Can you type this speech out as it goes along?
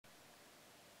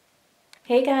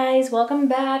Hey guys, welcome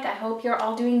back. I hope you're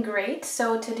all doing great.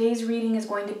 So today's reading is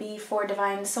going to be for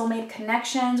divine soulmate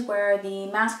connections where the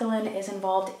masculine is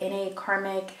involved in a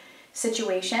karmic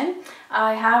situation.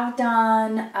 I have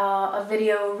done a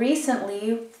video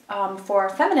recently for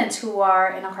feminines who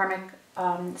are in a karmic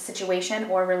situation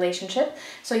or relationship.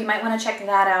 So you might want to check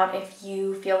that out if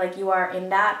you feel like you are in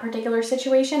that particular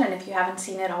situation and if you haven't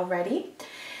seen it already.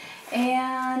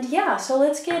 And yeah, so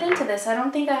let's get into this. I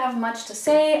don't think I have much to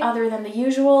say other than the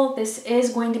usual. This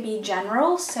is going to be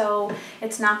general, so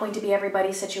it's not going to be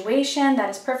everybody's situation. That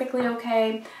is perfectly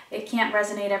okay. It can't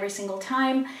resonate every single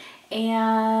time.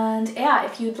 And yeah,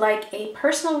 if you'd like a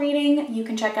personal reading, you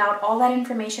can check out all that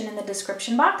information in the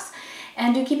description box.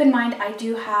 And do keep in mind, I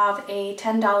do have a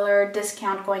 $10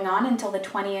 discount going on until the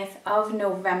 20th of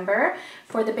November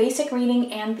for the basic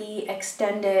reading and the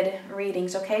extended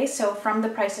readings, okay? So from the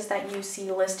prices that you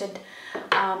see listed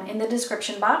in the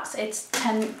description box, it's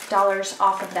 $10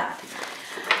 off of that.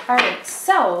 All right,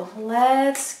 so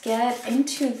let's get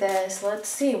into this. Let's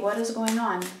see what is going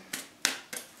on.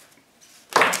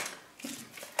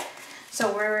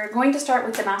 So we're going to start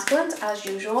with the masculines as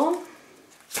usual.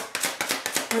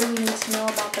 What do we need to know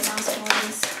about the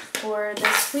masculines for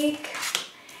this week?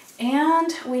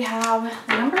 And we have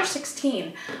number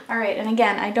 16. All right, and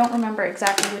again, I don't remember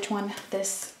exactly which one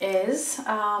this is.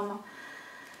 I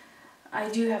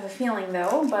do have a feeling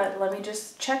though, but let me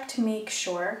just check to make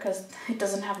sure because it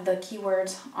doesn't have the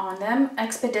keywords on them.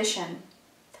 Expedition.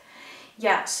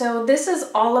 Yeah, so this is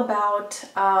all about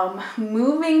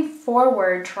moving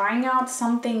forward, trying out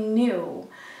something new.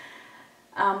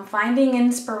 Finding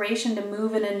inspiration to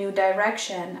move in a new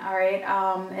direction, all right?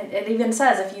 It even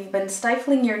says if you've been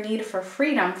stifling your need for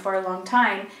freedom for a long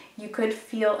time, you could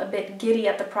feel a bit giddy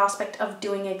at the prospect of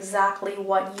doing exactly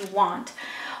what you want.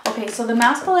 Okay, so the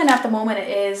masculine at the moment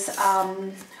is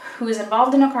who is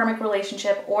involved in a karmic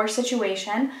relationship or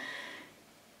situation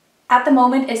at the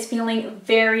moment is feeling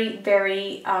very,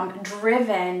 very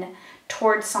driven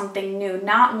towards something new,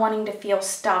 not wanting to feel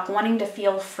stuck, wanting to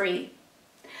feel free.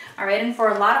 All right, and for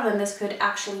a lot of them, this could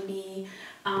actually be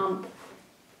an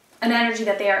energy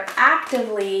that they are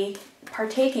actively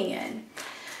partaking in.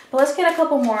 But let's get a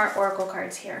couple more oracle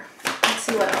cards here. Let's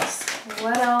see what else.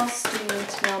 What else do we need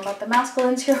to know about the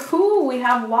masculines here? Ooh, we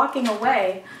have walking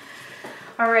away.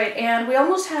 All right, and we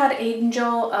almost had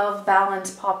Angel of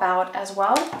Balance pop out as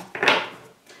well.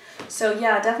 So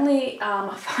yeah, definitely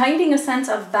finding a sense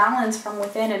of balance from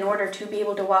within in order to be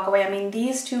able to walk away. I mean,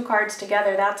 these two cards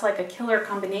together, that's like a killer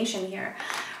combination here,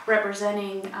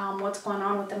 representing what's going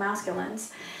on with the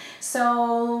masculines.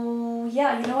 So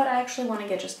yeah, you know what? I actually want to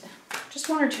get just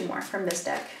one or two more from this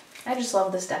deck. I just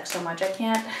love this deck so much. I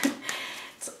can't,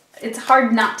 it's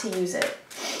hard not to use it.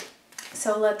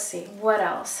 So let's see, what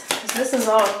else? Because this is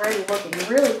already looking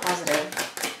really positive.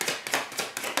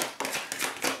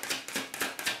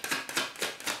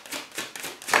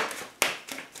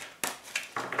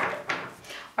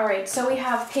 All right, so we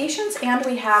have patience and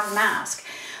we have mask.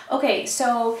 Okay,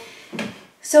 so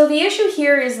the issue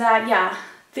here is that, yeah,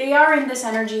 they are in this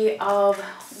energy of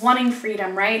wanting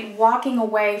freedom, right? Walking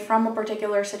away from a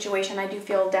particular situation. I do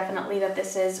feel definitely that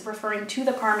this is referring to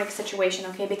the karmic situation,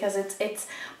 okay, because it's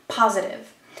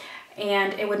positive.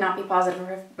 And it would not be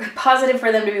positive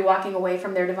for them to be walking away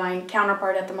from their divine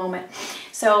counterpart at the moment.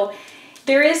 So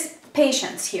there is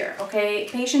patience here, okay?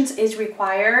 Patience is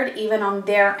required even on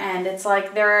their end. It's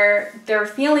like they're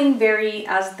feeling very,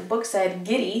 as the book said,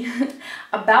 giddy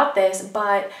about this,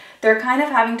 but they're kind of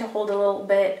having to hold a little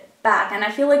bit back. And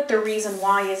I feel like the reason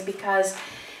why is because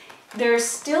there's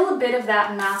still a bit of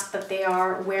that mask that they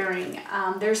are wearing.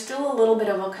 There's still a little bit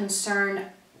of a concern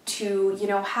to, you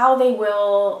know, how they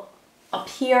will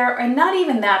appear, and not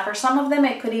even that. For some of them,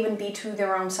 it could even be to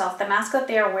their own self. The mask that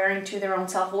they are wearing to their own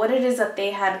self, what it is that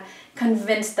they had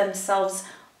convinced themselves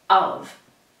of.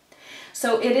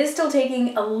 So it is still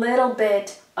taking a little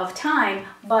bit of time,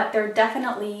 but they're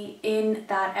definitely in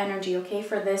that energy, okay,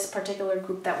 for this particular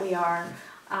group that we are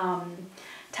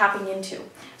tapping into.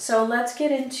 So let's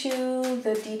get into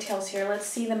the details here. Let's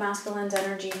see the masculine's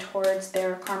energy towards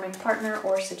their karmic partner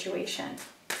or situation.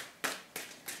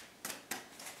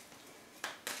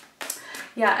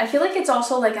 Yeah, I feel like it's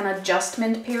also like an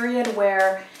adjustment period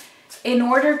where in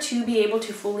order to be able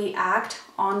to fully act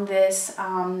on this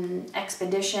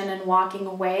expedition and walking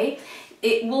away,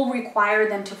 it will require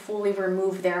them to fully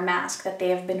remove their mask that they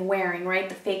have been wearing, right?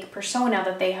 The fake persona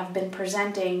that they have been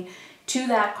presenting to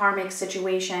that karmic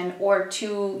situation or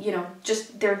to, you know,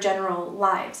 just their general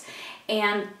lives.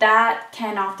 And that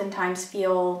can oftentimes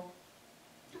feel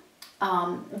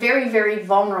very, very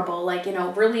vulnerable, like, you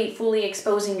know, really fully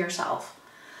exposing yourself.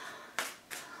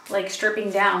 like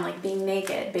stripping down, like being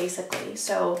naked, basically.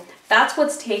 So that's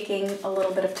what's taking a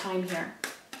little bit of time here.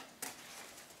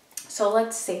 So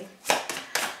let's see.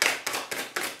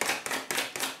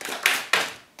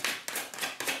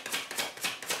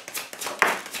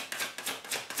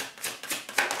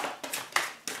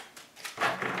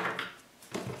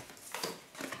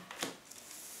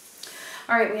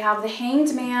 All right, we have the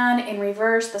Hanged Man in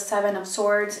reverse, the Seven of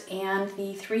Swords, and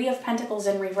the Three of Pentacles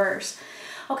in reverse.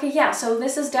 Okay, yeah, so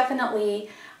this is definitely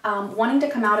wanting to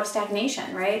come out of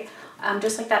stagnation, right?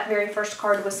 Just like that very first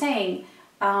card was saying,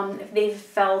 if they've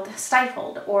felt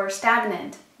stifled or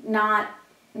stagnant, not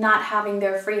having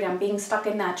their freedom, being stuck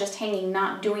in that, just hanging,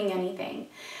 not doing anything.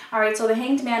 All right, so the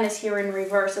Hanged Man is here in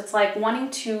reverse. It's like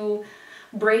wanting to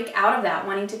break out of that,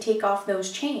 wanting to take off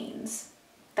those chains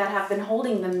that have been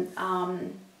holding them,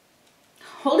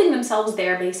 holding themselves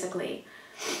there, basically.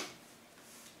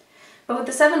 But with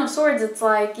the Seven of Swords, it's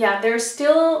like, yeah, there's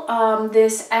still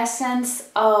this essence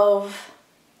of,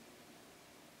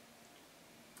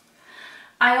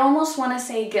 I almost want to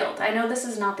say guilt. I know this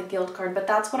is not the guilt card, but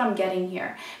that's what I'm getting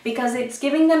here. Because it's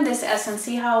giving them this essence.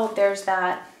 See how there's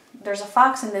a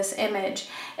fox in this image.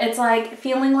 It's like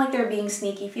feeling like they're being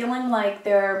sneaky, feeling like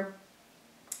they're,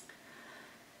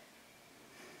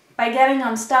 by getting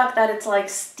unstuck, that it's like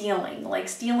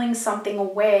stealing something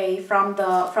away from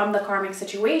the karmic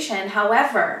situation.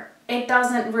 However, it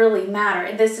doesn't really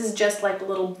matter. This is just like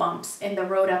little bumps in the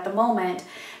road at the moment,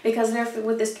 because they're,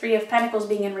 with this Three of Pentacles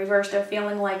being in reverse, they're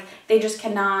feeling like they just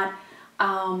cannot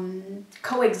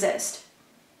coexist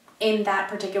in that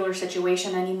particular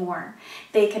situation anymore.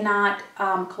 They cannot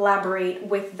collaborate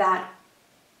with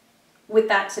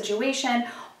that situation,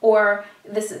 or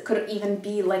this could even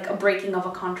be like a breaking of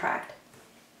a contract.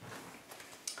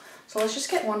 So let's just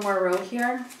get one more row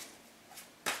here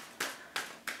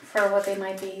for what they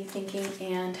might be thinking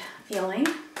and feeling.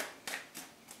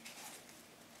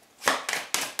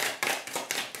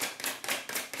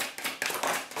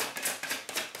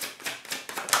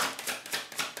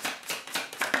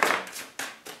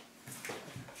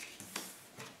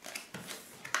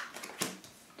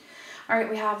 All right,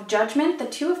 we have Judgment, the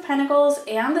Two of Pentacles,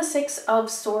 and the Six of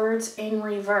Swords in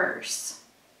reverse.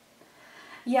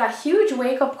 Yeah, huge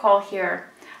wake-up call here.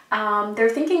 They're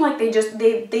thinking like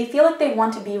they feel like they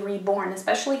want to be reborn,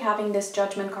 especially having this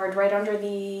Judgment card right under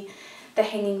the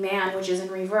Hanging Man, which is in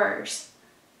reverse.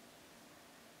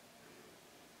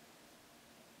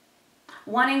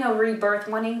 Wanting a rebirth,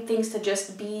 wanting things to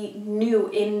just be new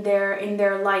in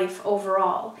their life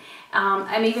overall.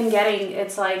 I'm even getting,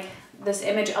 it's like this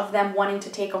image of them wanting to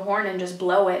take a horn and just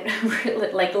blow it,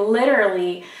 like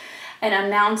literally, and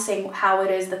announcing how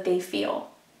it is that they feel.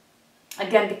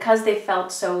 Again, because they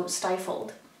felt so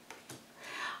stifled.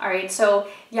 All right, so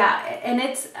yeah, and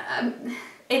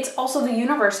it's also the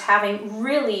universe having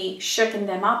really shooken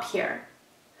them up here,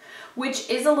 which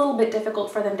is a little bit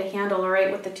difficult for them to handle, all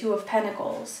right, with the Two of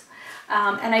Pentacles.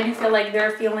 And I do feel like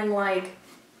they're feeling like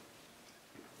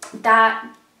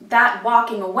that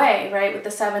walking away, right, with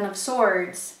the Seven of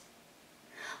Swords,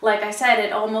 like I said,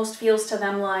 it almost feels to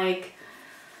them like,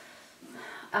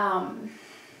 again,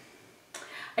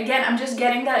 I'm just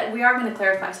getting that, we are going to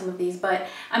clarify some of these, but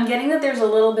I'm getting that there's a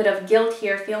little bit of guilt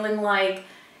here, feeling like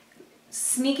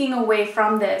sneaking away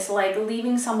from this, like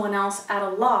leaving someone else at a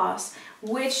loss,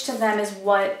 which to them is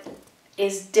what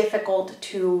is difficult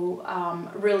to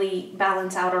really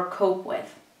balance out or cope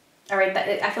with. All right,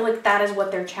 I feel like that is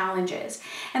what their challenge is.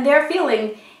 And they're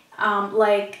feeling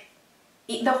like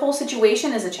the whole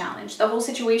situation is a challenge. The whole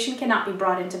situation cannot be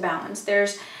brought into balance.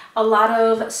 There's a lot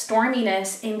of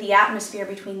storminess in the atmosphere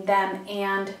between them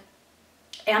and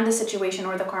the situation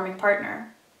or the karmic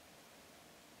partner.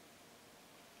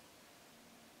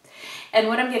 And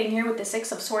what I'm getting here with the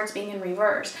Six of Swords being in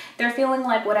reverse, they're feeling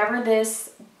like whatever this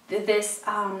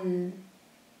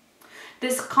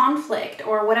conflict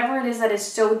or whatever it is that is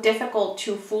so difficult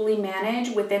to fully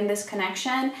manage within this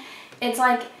connection, it's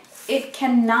like it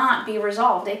cannot be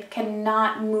resolved. It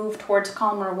cannot move towards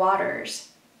calmer waters.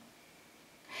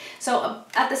 So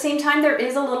at the same time, there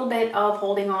is a little bit of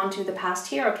holding on to the past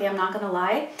here. Okay, I'm not going to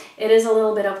lie. It is a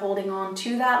little bit of holding on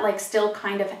to that, like still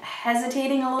kind of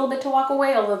hesitating a little bit to walk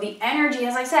away, although the energy,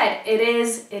 as I said, it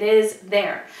is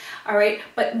there. All right,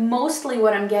 but mostly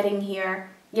what I'm getting here,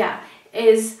 yeah,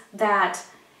 is that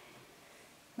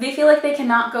they feel like they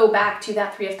cannot go back to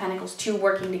that Three of Pentacles, to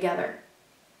working together.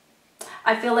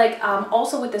 I feel like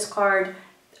also with this card,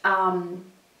 the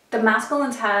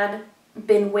masculines had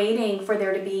been waiting for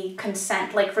there to be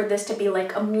consent, like for this to be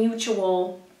like a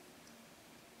mutual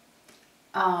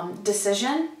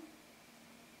decision.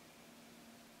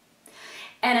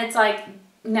 And it's like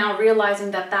now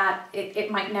realizing that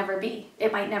it might never be.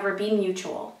 It might never be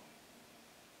mutual.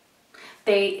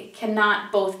 They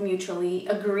cannot both mutually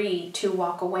agree to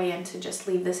walk away and to just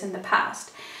leave this in the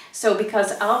past. So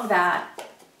because of that,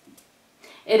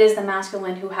 it is the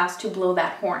masculine who has to blow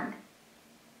that horn.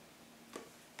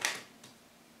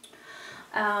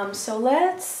 So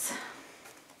let's...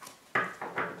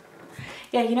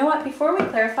 Yeah, you know what? Before we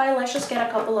clarify, let's just get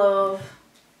a couple of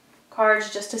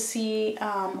cards just to see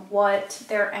what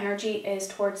their energy is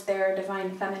towards their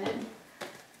divine feminine.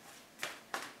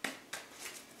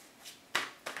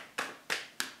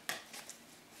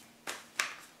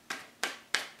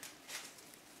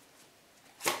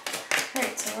 All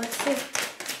right, so let's see.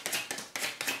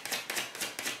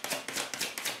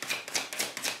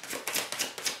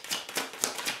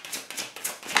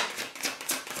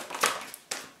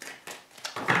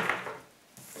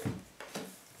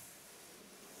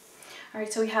 All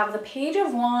right, so we have the Page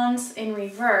of Wands in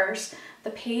reverse, the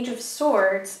Page of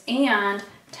Swords, and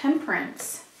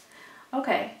Temperance.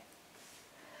 Okay.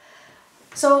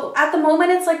 So at the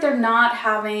moment, it's like they're not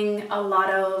having a lot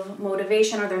of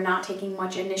motivation, or they're not taking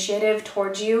much initiative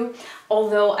towards you.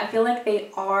 Although I feel like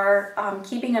they are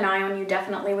keeping an eye on you,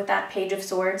 definitely, with that Page of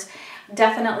Swords.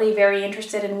 Definitely very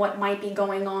interested in what might be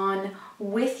going on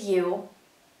with you.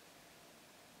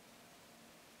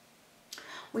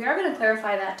 We are going to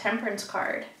clarify that Temperance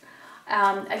card.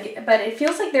 But it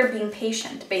feels like they're being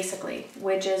patient, basically,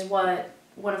 which is what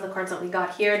one of the cards that we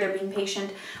got here. They're being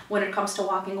patient when it comes to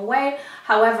walking away.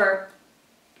 However,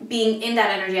 being in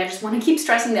that energy, I just want to keep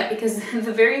stressing that, because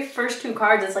the very first two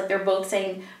cards, it's like they're both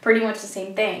saying pretty much the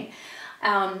same thing.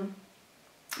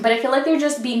 But I feel like they're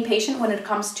just being patient when it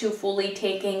comes to fully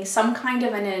taking some kind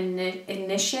of an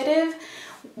initiative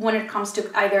when it comes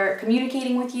to either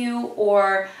communicating with you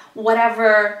or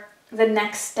whatever the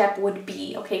next step would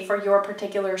be, okay, for your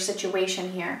particular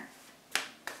situation here.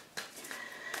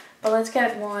 But let's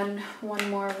get one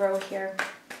more row here.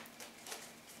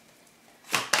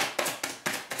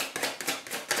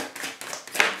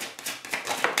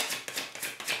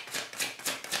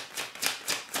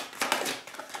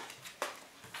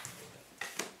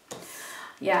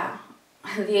 Yeah,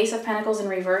 the Ace of Pentacles in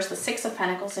reverse, the Six of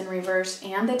Pentacles in reverse,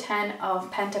 and the Ten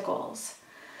of Pentacles.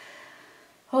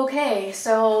 Okay,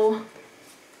 so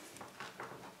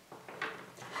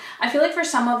I feel like for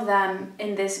some of them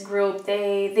in this group,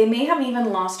 they may have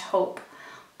even lost hope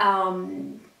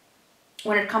when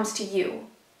it comes to you.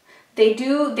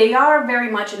 They are very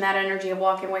much in that energy of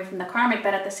walking away from the karmic,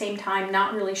 but at the same time,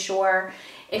 not really sure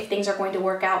if things are going to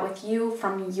work out with you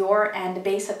from your end,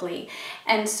 basically.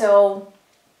 And so,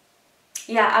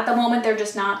 yeah, at the moment, they're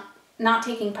just not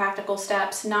taking practical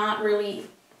steps, not really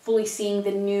fully seeing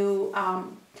the new,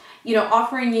 you know,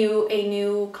 offering you a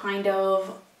new kind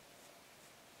of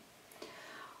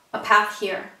a path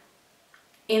here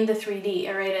in the 3D,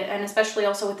 all right? And especially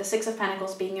also with the Six of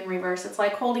Pentacles being in reverse, it's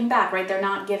like holding back, right? They're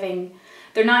not giving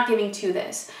to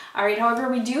this, all right? However,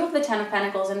 we do have the Ten of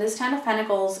Pentacles, and this Ten of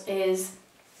Pentacles is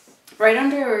right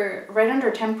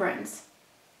under Temperance.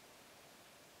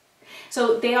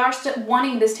 So they are still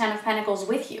wanting this Ten of Pentacles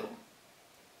with you,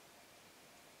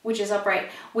 which is upright,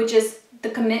 which is the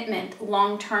commitment,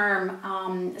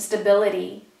 long-term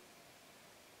stability,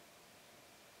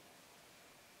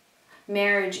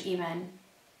 marriage even.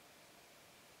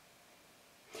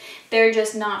 They're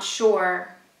just not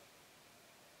sure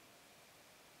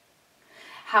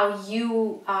how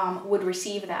you would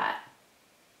receive that.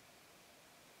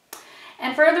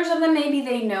 And for others of them, maybe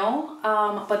they know,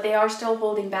 but they are still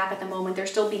holding back at the moment. They're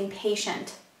still being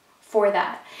patient for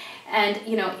that. And,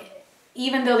 you know,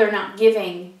 even though they're not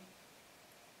giving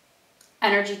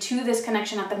energy to this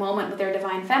connection at the moment with their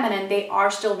divine feminine, they are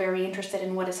still very interested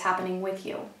in what is happening with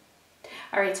you.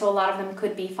 All right, so a lot of them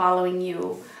could be following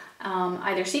you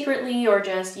either secretly or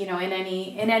just, you know, in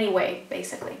any way,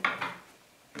 basically.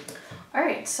 All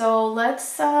right, so let's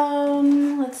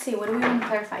see, what do we want to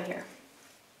clarify here?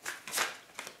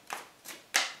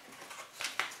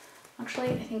 Actually,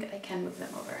 I think I can move them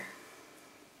over.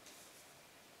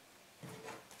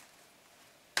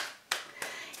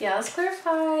 Yeah, let's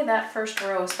clarify that first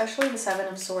row, especially the Seven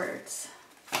of Swords.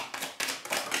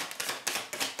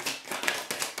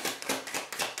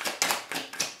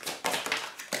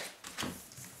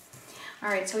 All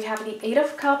right, so we have the Eight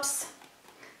of Cups,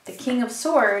 the King of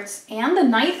Swords, and the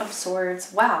Knight of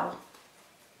Swords. Wow.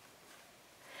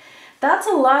 That's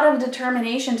a lot of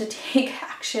determination to take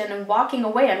action and walking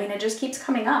away. I mean, it just keeps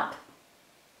coming up.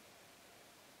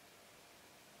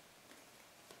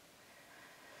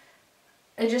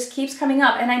 It just keeps coming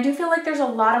up. And I do feel like there's a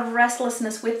lot of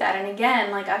restlessness with that. And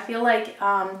again, like I feel like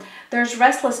there's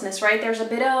restlessness, right? There's a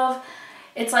bit of,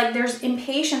 it's like there's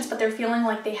impatience, but they're feeling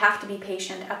like they have to be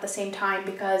patient at the same time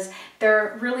because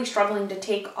they're really struggling to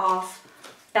take off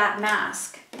that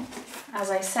mask, as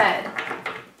I said.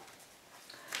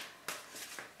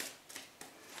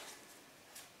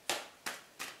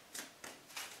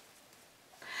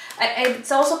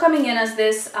 It's also coming in as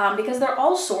this, because they're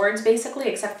all swords basically,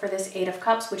 except for this Eight of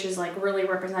Cups, which is like really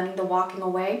representing the walking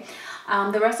away.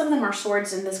 The rest of them are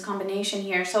swords in this combination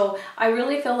here. So I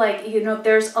really feel like, you know,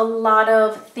 there's a lot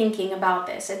of thinking about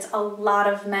this. It's a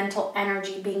lot of mental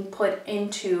energy being put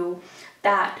into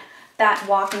that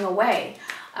walking away.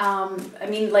 I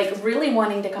mean, like really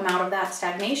wanting to come out of that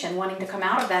stagnation, wanting to come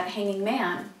out of that Hanging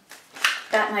Man,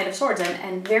 that Knight of Swords,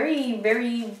 and very,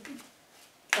 very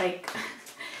like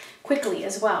quickly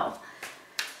as well.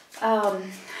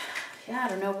 Yeah, I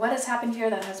don't know what has happened here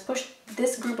that has pushed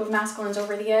this group of masculines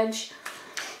over the edge.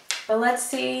 But let's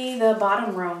see the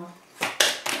bottom row,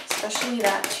 especially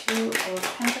that Two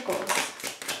of Pentacles.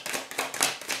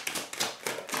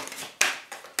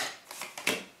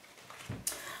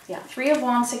 Yeah, Three of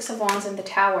Wands, Six of Wands, and the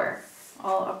Tower,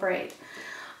 all upright.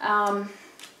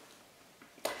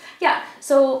 Yeah,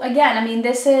 so again, I mean,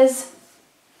 this is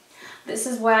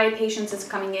why patience is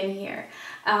coming in here.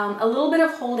 A little bit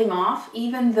of holding off,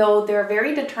 even though they're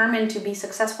very determined to be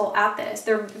successful at this.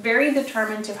 They're very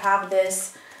determined to have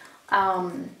this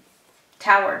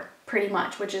Tower, pretty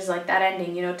much, which is like that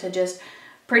ending, you know, to just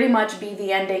pretty much be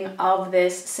the ending of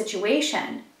this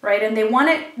situation, right? And they want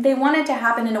it to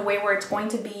happen in a way where it's going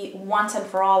to be once and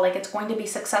for all, like it's going to be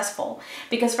successful.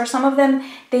 Because for some of them,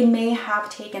 they may have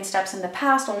taken steps in the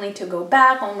past only to go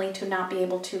back, only to not be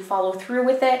able to follow through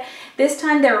with it. This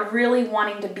time they're really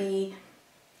wanting to be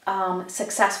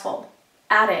successful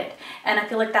at it. And I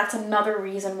feel like that's another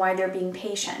reason why they're being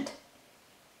patient.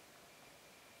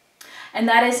 And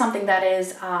that is something that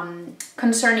is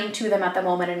concerning to them at the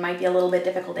moment and might be a little bit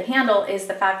difficult to handle, is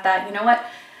the fact that, you know what,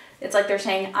 it's like they're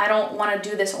saying, I don't want to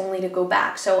do this only to go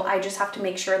back. So I just have to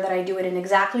make sure that I do it in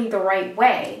exactly the right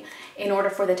way in order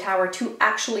for the Tower to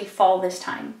actually fall this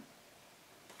time.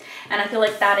 And I feel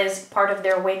like that is part of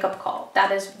their wake-up call.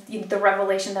 That is the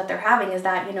revelation that they're having, is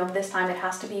that, you know, this time it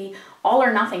has to be all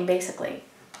or nothing, basically.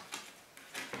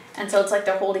 And so it's like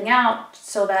they're holding out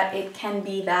so that it can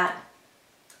be that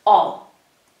all,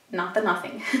 not the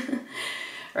nothing,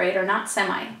 right? Or not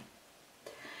semi.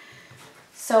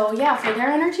 So yeah, for their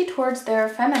energy towards their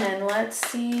feminine, let's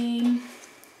see.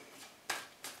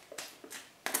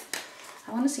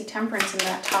 I want to see temperance in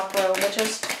that top row, but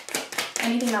just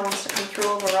anything that wants to come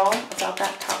through overall about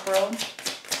that top row.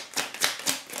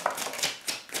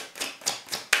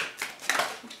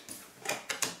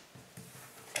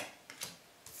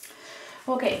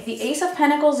 Okay, the Ace of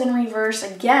Pentacles in reverse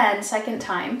again, second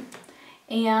time,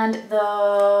 and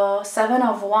the Seven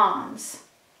of Wands.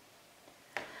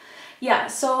 Yeah,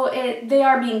 so they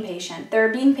are being patient.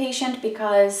 They're being patient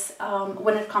because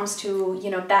when it comes to, you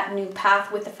know, that new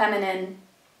path with the feminine,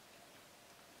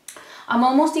 I'm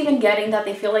almost even getting that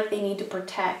they feel like they need to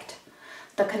protect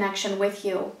the connection with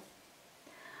you.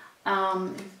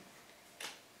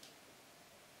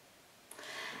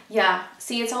 Yeah,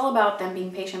 see, it's all about them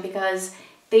being patient because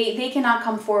they cannot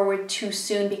come forward too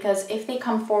soon, because if they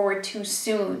come forward too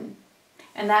soon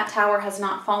and that Tower has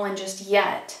not fallen just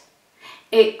yet,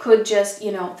 it could just,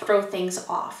 you know, throw things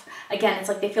off. Again, it's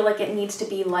like they feel like it needs to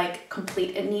be like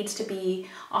complete. It needs to be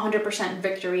 100%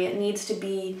 victory. It needs to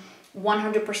be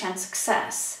 100%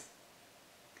 success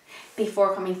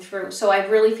before coming through. So I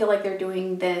really feel like they're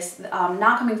doing this,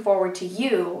 not coming forward to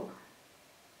you,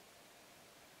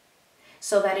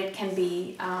 so that it can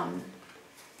be,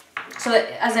 so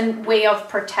that as a way of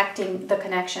protecting the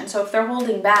connection. So if they're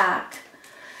holding back,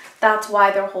 that's why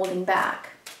they're holding back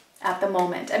at the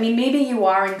moment. I mean, maybe you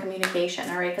are in communication,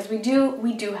 all right? Because we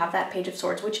do have that Page of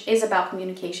Swords, which is about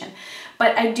communication.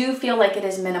 But I do feel like it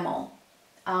is minimal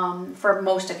for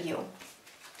most of you.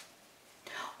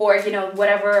 Or, you know,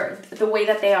 whatever, the way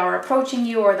that they are approaching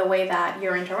you or the way that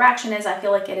your interaction is, I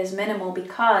feel like it is minimal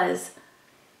because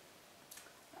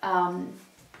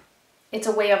it's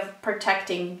a way of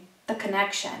protecting the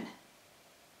connection.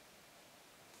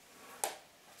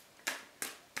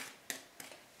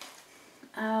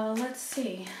 Let's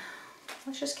see.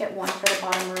 Let's just get one for the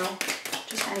bottom row.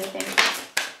 Just anything.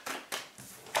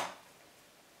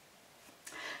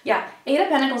 Yeah, Eight of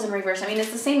Pentacles in reverse. I mean,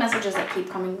 it's the same messages that keep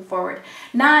coming forward.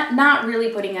 Not really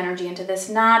putting energy into this.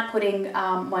 Not putting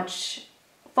much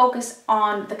focus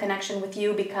on the connection with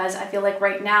you, because I feel like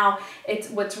right now it's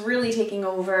what's really taking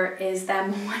over is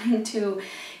them wanting to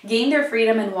gain their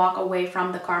freedom and walk away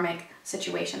from the karmic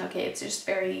situation. Okay, it's just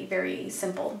very, very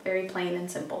simple, very plain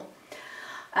and simple.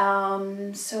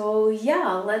 So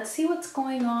yeah, let's see what's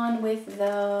going on with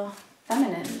the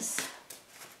feminines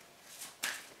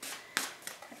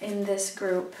in this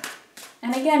group.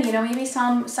 And again, you know, maybe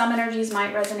some energies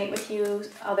might resonate with you,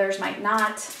 others might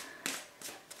not.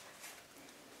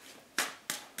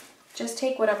 Just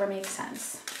take whatever makes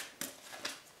sense.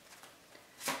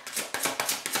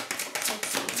 Let's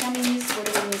see, Emmys, what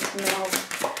do we need to know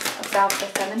about the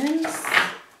feminines?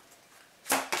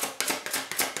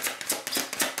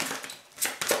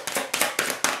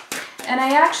 And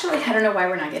I don't know why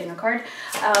we're not getting a card.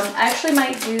 I actually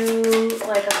might do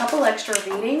like a couple extra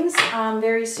readings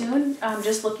very soon,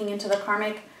 just looking into the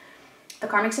karmic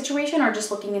situation, or just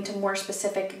looking into more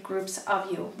specific groups of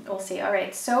you. We'll see. All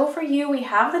right, so for you, we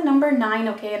have the number 9,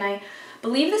 okay, and I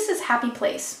believe this is happy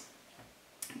place.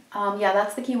 Yeah,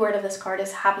 that's the key word of this card,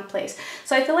 is happy place.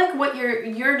 So I feel like what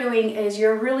you're doing is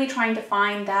you're really trying to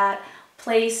find that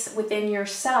place within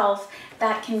yourself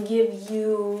that can give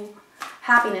you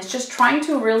happiness, just trying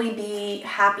to really be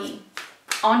happy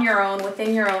on your own,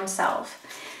 within your own self.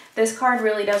 This card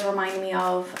really does remind me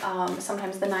of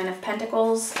sometimes the 9 of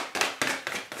Pentacles,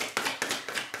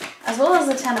 as well as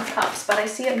the 10 of Cups, but I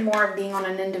see it more of being on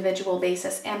an individual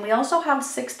basis. And we also have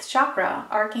 6th chakra,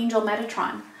 Archangel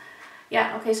Metatron.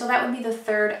 Yeah, okay, so that would be the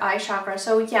 3rd eye chakra.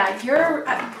 So yeah,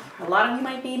 a lot of you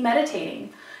might be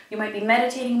meditating. You might be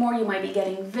meditating more, you might be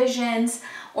getting visions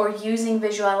or using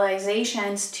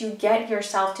visualizations to get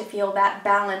yourself to feel that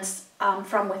balance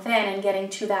from within and getting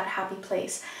to that happy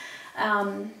place.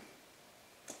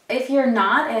 If you're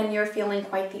not and you're feeling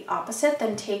quite the opposite,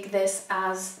 then take this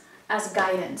as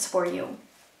guidance for you.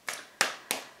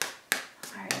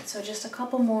 All right, so just a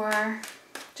couple more,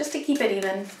 just to keep it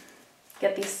even.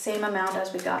 Get the same amount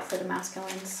as we got for the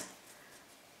masculines.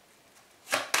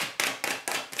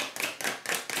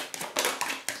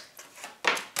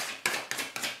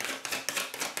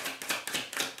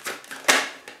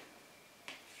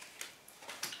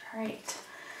 All right,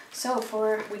 so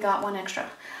we got one extra.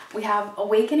 We have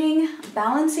awakening,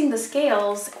 balancing the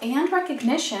scales, and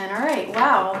recognition. All right,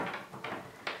 wow.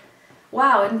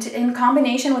 Wow, and in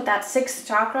combination with that 6th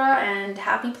chakra and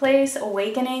happy place,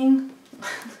 awakening,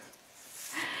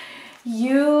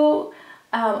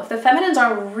 the feminines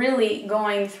are really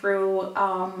going through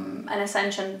an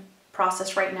ascension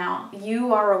process right now.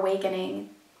 You are awakening.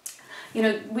 You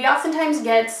know, we oftentimes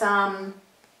get some,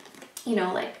 you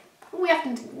know, like,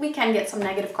 we can get some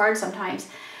negative cards sometimes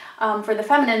for the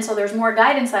feminine, so there's more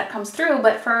guidance that comes through.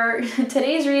 But for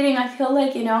today's reading, I feel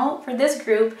like, you know, for this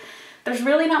group, there's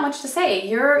really not much to say.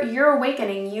 You're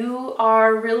awakening. You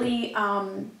are really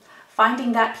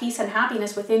finding that peace and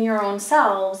happiness within your own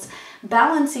selves,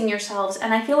 balancing yourselves.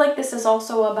 And I feel like this is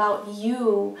also about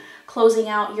you closing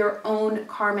out your own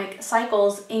karmic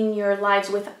cycles in your lives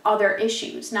with other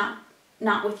issues, not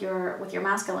with your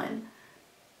masculine.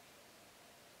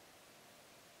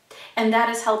 And that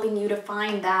is helping you to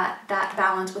find that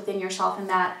balance within yourself and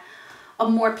a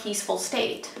more peaceful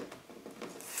state.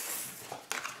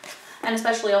 And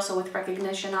especially also with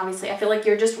recognition, obviously. I feel like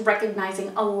you're just recognizing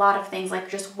a lot of things, like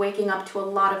just waking up to a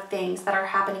lot of things that are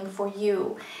happening for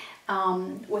you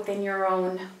within your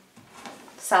own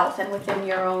self and within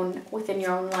your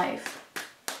own life.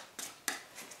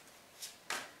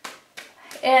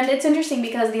 And it's interesting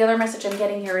because the other message I'm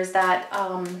getting here is that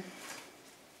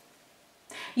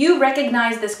you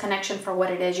recognize this connection for what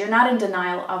it is. You're not in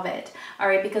denial of it, all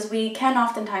right? Because we can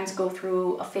oftentimes go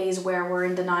through a phase where we're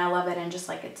in denial of it and just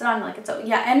like it's done, like it's,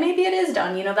 yeah, and maybe it is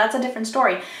done, you know, that's a different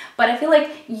story. But I feel like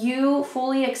you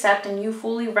fully accept and you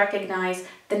fully recognize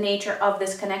the nature of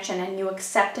this connection and you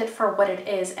accept it for what it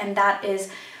is. And that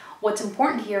is what's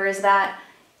important here, is that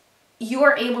you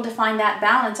are able to find that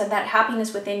balance and that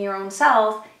happiness within your own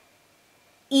self,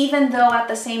 even though at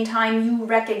the same time you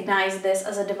recognize this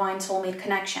as a divine soulmate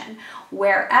connection.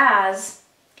 Whereas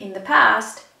in the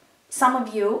past, some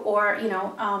of you, or you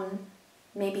know,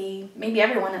 maybe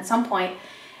everyone at some point,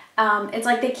 it's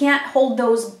like they can't hold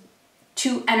those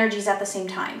two energies at the same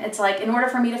time. It's like, in order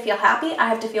for me to feel happy, I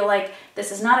have to feel like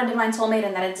this is not a divine soulmate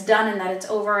and that it's done and that it's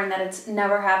over and that it's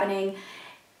never happening.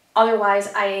 Otherwise,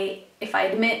 if I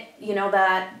admit, you know,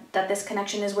 that this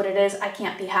connection is what it is, I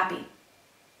can't be happy.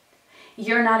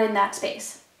 You're not in that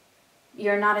space.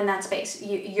 You're not in that space.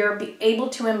 You're able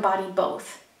to embody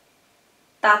both.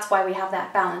 That's why we have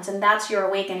that balance. And that's your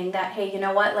awakening, that, hey, you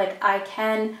know what? Like, I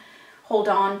can hold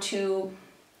on to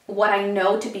what I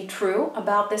know to be true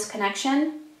about this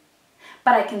connection,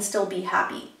 but I can still be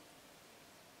happy,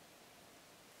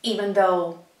 even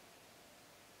though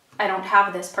I don't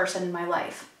have this person in my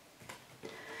life.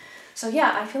 So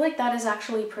yeah, I feel like that is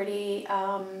actually pretty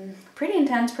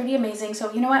intense, pretty amazing.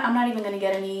 So you know what? I'm not even going to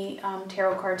get any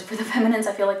tarot cards for the feminines.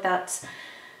 I feel like that's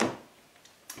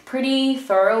pretty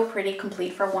thorough, pretty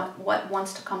complete for what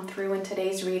wants to come through in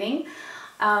today's reading.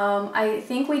 I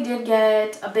think we did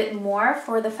get a bit more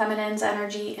for the feminine's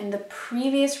energy in the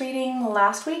previous reading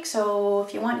last week. So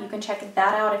if you want, you can check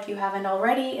that out if you haven't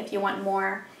already, if you want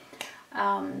more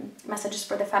messages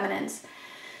for the feminines.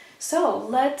 So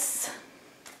let's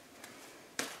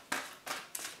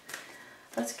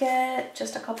get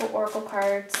just a couple oracle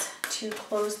cards to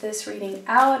close this reading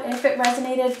out. If it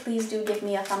resonated, please do give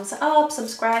me a thumbs up,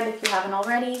 subscribe if you haven't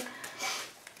already,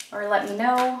 or let me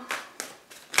know.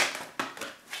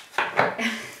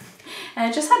 And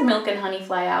I just had milk and honey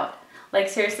fly out. Like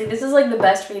seriously, this is like the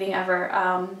best reading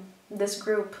ever. This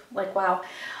group, like wow.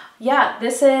 Yeah,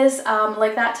 this is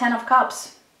like that 10 of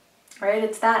Cups, right?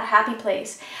 It's that happy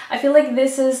place. I feel like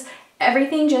this is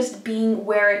everything just being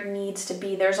where it needs to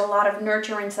be. There's a lot of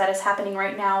nurturance that is happening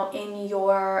right now in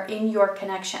your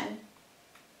connection.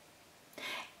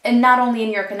 And not only in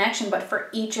your connection, but for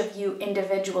each of you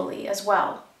individually as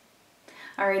well.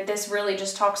 All right, this really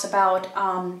just talks about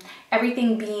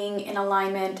everything being in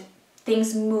alignment,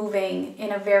 things moving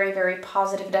in a very, very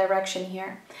positive direction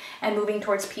here, and moving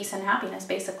towards peace and happiness,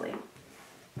 basically.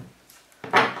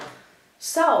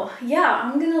 So yeah,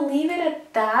 I'm gonna leave it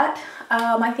at that.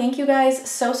 I thank you guys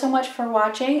so much for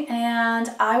watching, and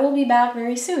I will be back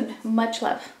very soon. Much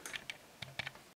love.